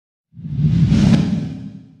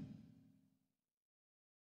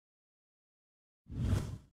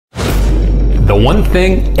The one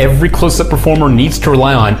thing every close-up performer needs to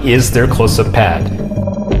rely on is their close-up pad.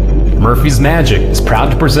 Murphy's Magic is proud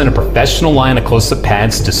to present a professional line of close-up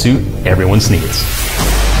pads to suit everyone's needs.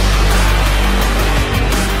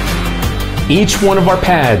 Each one of our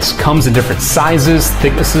pads comes in different sizes,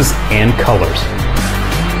 thicknesses, and colors.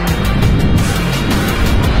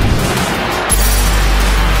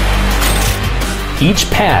 Each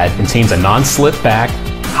pad contains a non-slip back,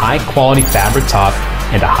 high-quality fabric top,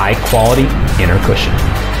 and a high-quality inner cushion.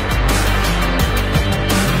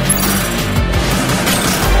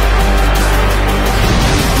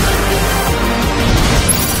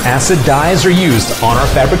 Acid dyes are used on our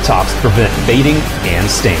fabric tops to prevent fading and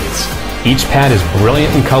stains. Each pad is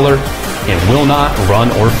brilliant in color and will not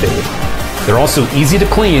run or fade. They're also easy to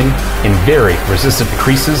clean and very resistant to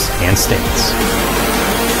creases and stains.